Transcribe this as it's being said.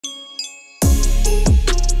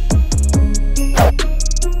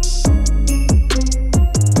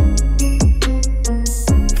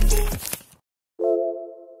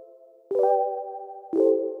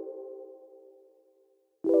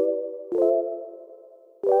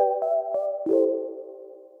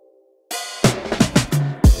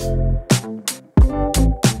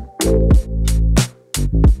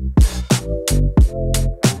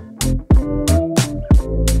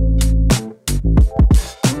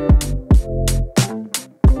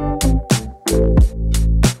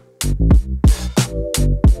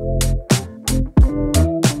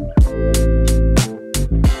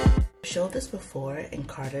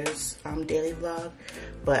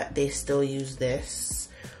but they still use this,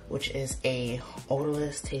 which is a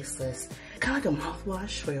odorless, tasteless, kind of like a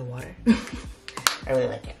mouthwash for your water. I really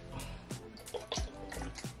like it.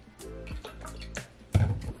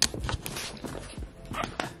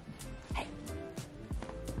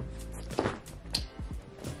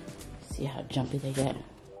 See how jumpy they get.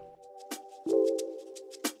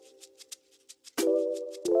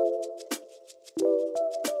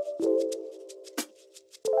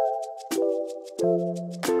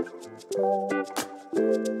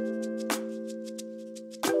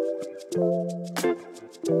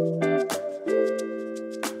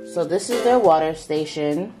 So this is their water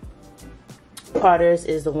station. Carter's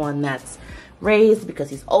is the one that's raised because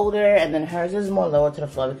he's older, and then hers is more lower to the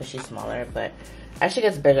floor because she's smaller, but as she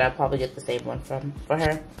gets bigger, I'll probably get the same one for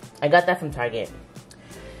her. I got that from Target.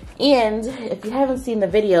 And if you haven't seen the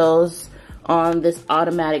videos on this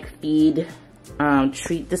automatic feed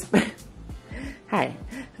street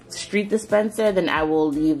dispenser, then I will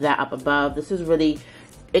leave that up above. This is really,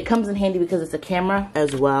 it comes in handy because it's a camera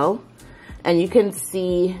as well. And you can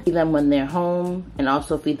see them when they're home and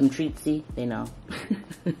also feed them treats. See, they know.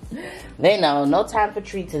 They know, no time for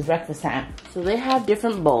treats, it's breakfast time. So they have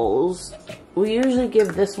different bowls. We usually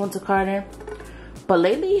give this one to Carter, but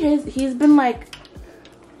lately he's been like,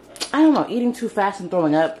 I don't know, eating too fast and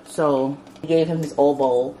throwing up. So I gave him his old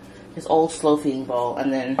bowl, his old slow feeding bowl,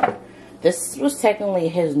 and then this was technically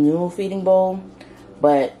his new feeding bowl,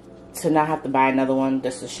 but to not have to buy another one,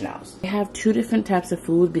 this is Chanel's. We have two different types of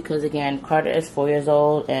food because, again, Carter is 4 years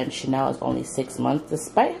old and Chanel is only 6 months,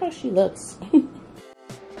 despite how she looks.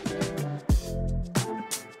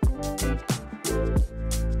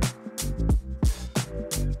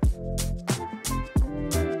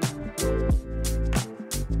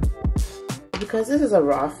 Because this is a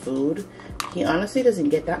raw food, he honestly doesn't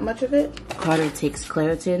get that much of it. Carter takes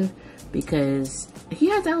Claritin because he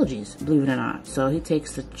has allergies, believe it or not. So he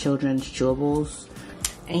takes the children's chewables.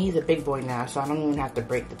 And he's a big boy now, so I don't even have to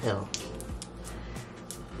break the pill.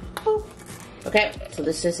 Boop. Okay, so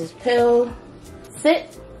this is his pill.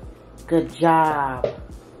 Sit. Good job.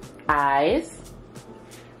 Eyes.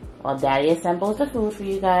 While Daddy assembles the food for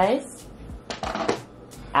you guys.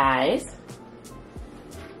 Eyes.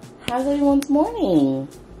 How's everyone's morning?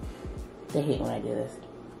 They hate when I do this.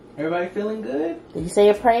 Everybody feeling good? Did you say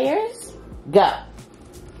your prayers? Go.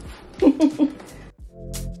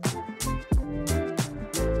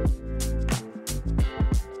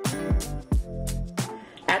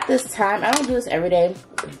 At this time, I don't do this every day,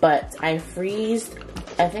 but I freezed,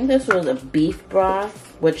 I think this was a beef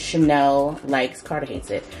broth, which Chanel likes, Carter hates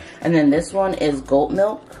it. And then this one is goat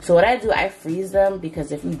milk. So what I do, I freeze them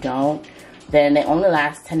because if you don't, then they only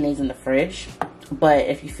last 10 days in the fridge. But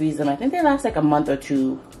if you freeze them, I think they last like a month or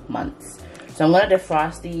 2 months. So I'm gonna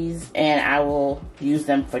defrost these and I will use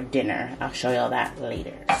them for dinner. I'll show y'all that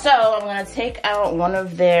later. So I'm gonna take out one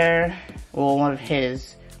of their, well, one of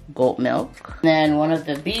his goat milk. Then one of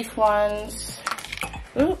the beef ones.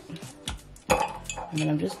 Oop. And then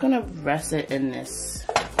I'm just gonna rest it in this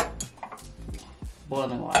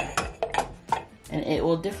boiling water. And it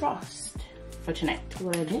will defrost for tonight.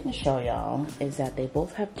 What I didn't show y'all is that they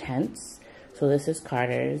both have tents. So this is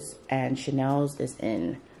Carter's and Chanel's is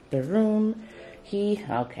in the room. He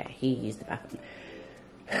used the bathroom.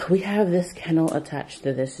 We have this kennel attached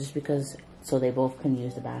to this just because, so they both can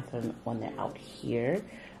use the bathroom when they're out here.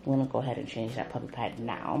 I'm gonna go ahead and change that puppy pad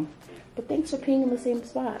now. But thanks for peeing in the same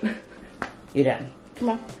spot. You're done. Come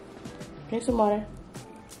on, drink some water.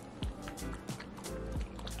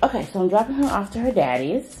 Okay, so I'm dropping her off to her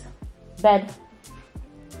daddy's bed.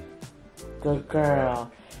 Good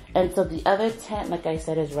girl. And so the other tent, like I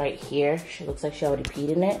said, is right here. She looks like she already peed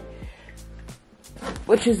in it,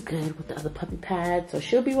 which is good with the other puppy pad. So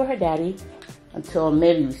she'll be with her daddy until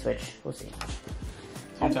maybe we switch. We'll see.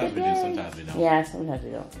 Sometimes we do, sometimes we don't. Yeah, sometimes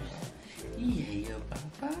we don't. Yeah,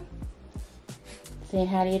 Papa. Saying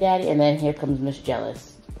hi to your daddy, and then here comes Miss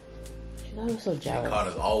Jealous. She's always so jealous.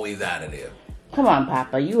 Carter's always out of there. Come on,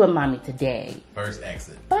 Papa. You and Mommy today. First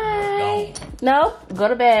exit. Bye. No, go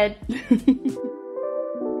to bed.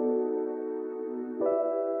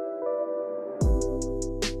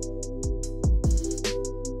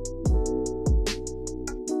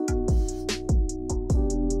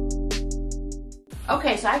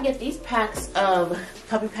 Okay, so I get these packs of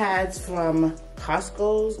puppy pads from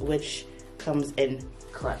Costco's, which comes in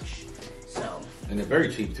clutch. So, and they're very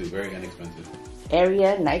cheap too, very inexpensive.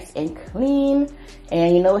 Area nice and clean.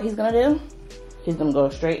 And you know what he's gonna do? He's gonna go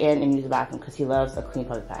straight in and use the bathroom because he loves a clean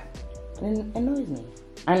puppy pad. And it annoys me.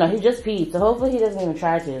 I know, he just peed, so hopefully he doesn't even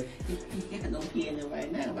try to. He's gonna pee in it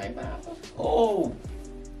right now, right, Papa? Oh!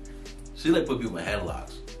 She like put people in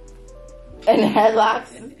headlocks. And headlocks.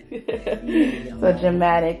 So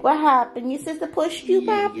dramatic. What happened? Your sister pushed you,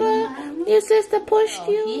 Papa? Your sister pushed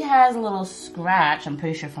you? He has a little scratch, I'm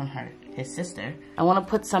pretty sure from his sister. I want to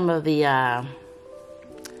put some of the,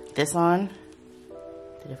 this on.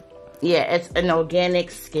 Yeah, it's an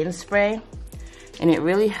organic skin spray. And it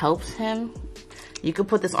really helps him. You could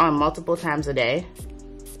put this on multiple times a day.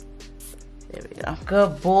 There we go.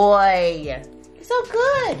 Good boy. He's so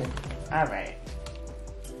good. All right.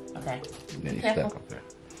 Okay. Then you step up there.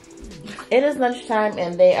 It is lunchtime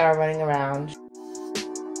and they are running around.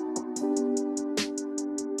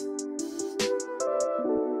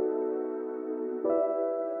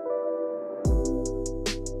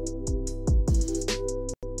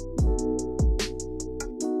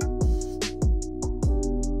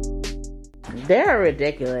 They're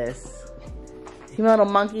ridiculous. You little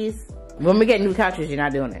monkeys. When we get new couches, you're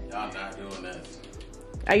not doing it. Y'all not doing this.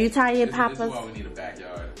 Are you tired, Papa? This is why we need a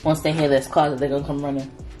backyard. Once they hear this closet, they're gonna come running.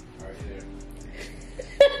 Right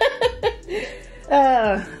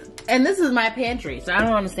here. And this is my pantry, so I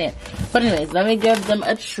don't understand. But anyways, let me give them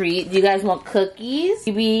a treat. Do you guys want cookies?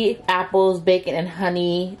 Maybe apples, bacon, and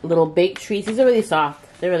honey. Little baked treats. These are really soft.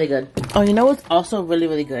 They're really good. Oh, you know what's also really,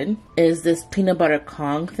 really good? Is this peanut butter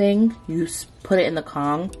Kong thing. You put it in the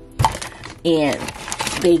Kong, and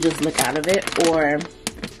they just lick out of it. Or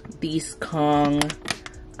these Kong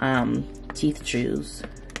teeth chews.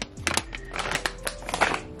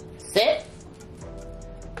 Sit.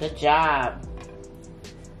 Good job.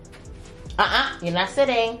 You're not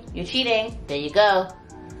sitting. You're cheating. There you go.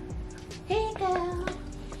 Here you go.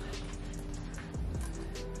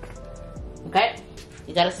 Okay.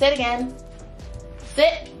 You gotta sit again.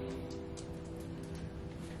 Sit.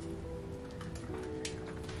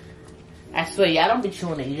 I swear, y'all don't be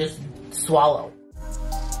chewing it. You just swallow.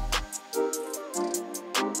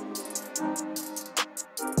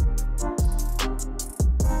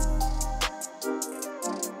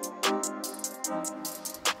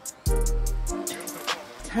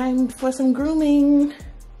 Time for some grooming.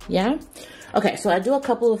 Yeah? Okay, so I do a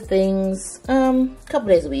couple of things, couple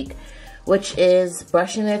days a week, which is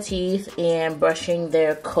brushing their teeth and brushing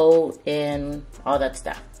their coat and all that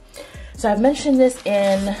stuff. So I've mentioned this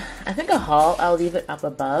in, I think, a haul. I'll leave it up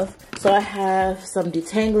above. So I have some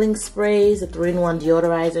detangling sprays, a 3-in-1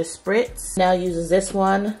 deodorizer spritz. Now uses this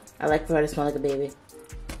one. I like for her to smell like a baby.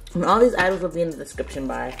 And all these items will be in the description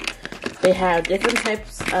bar. They have different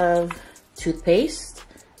types of toothpaste.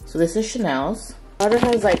 So this is Chanel's. Daughter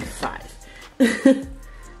has like 5.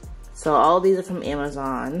 So all these are from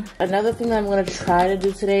Amazon. Another thing that I'm gonna try to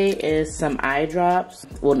do today is some eye drops.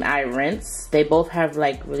 Well, an eye rinse. They both have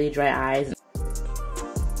like really dry eyes.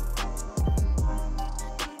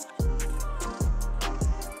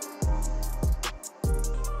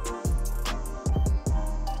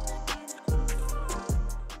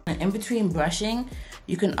 And in between brushing,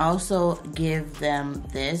 you can also give them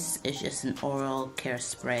this. It's just an oral care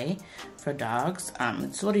spray for dogs.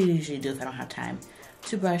 It's what I usually do if I don't have time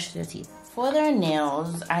to brush their teeth. For their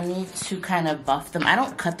nails, I need to kind of buff them. I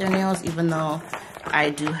don't cut their nails, even though I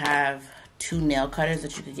do have 2 nail cutters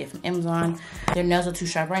that you could get from Amazon. Their nails are too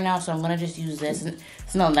sharp right now, so I'm gonna just use this.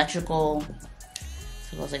 It's an electrical,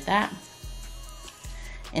 so it goes like that.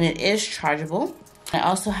 And it is chargeable. I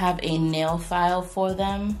also have a nail file for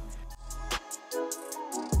them.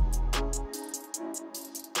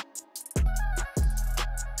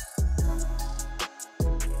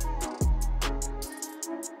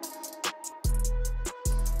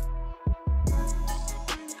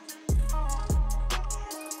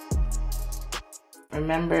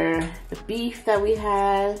 Remember the beef that we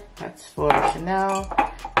had? That's for Chanel.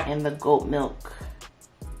 And the goat milk.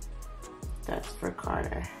 That's for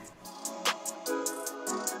Carter.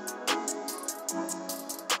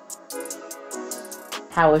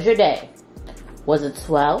 How was your day? Was it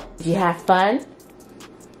swell? Did you have fun?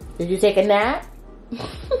 Did you take a nap?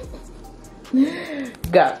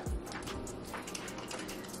 Go.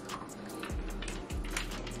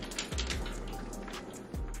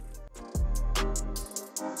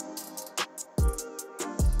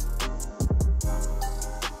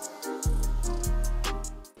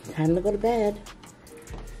 Time to go to bed.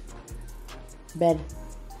 Bed.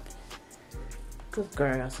 Good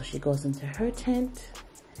girl. So she goes into her tent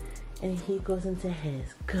and he goes into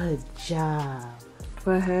his. Good job.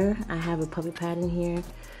 For her, I have a puppy pad in here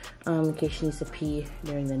in case she needs to pee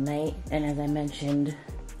during the night. And as I mentioned,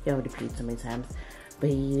 he already peed so many times, but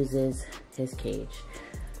he uses his cage.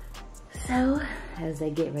 So as I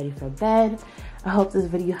get ready for bed, I hope this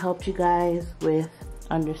video helped you guys with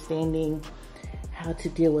understanding how to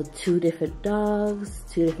deal with 2 different dogs,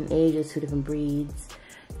 2 different ages, 2 different breeds.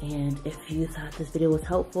 And if you thought this video was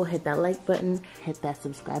helpful, hit that like button, hit that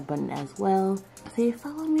subscribe button as well. So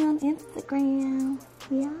follow me on Instagram,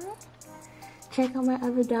 yeah? Check out my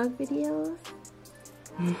other dog videos.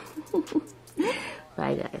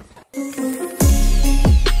 Bye guys.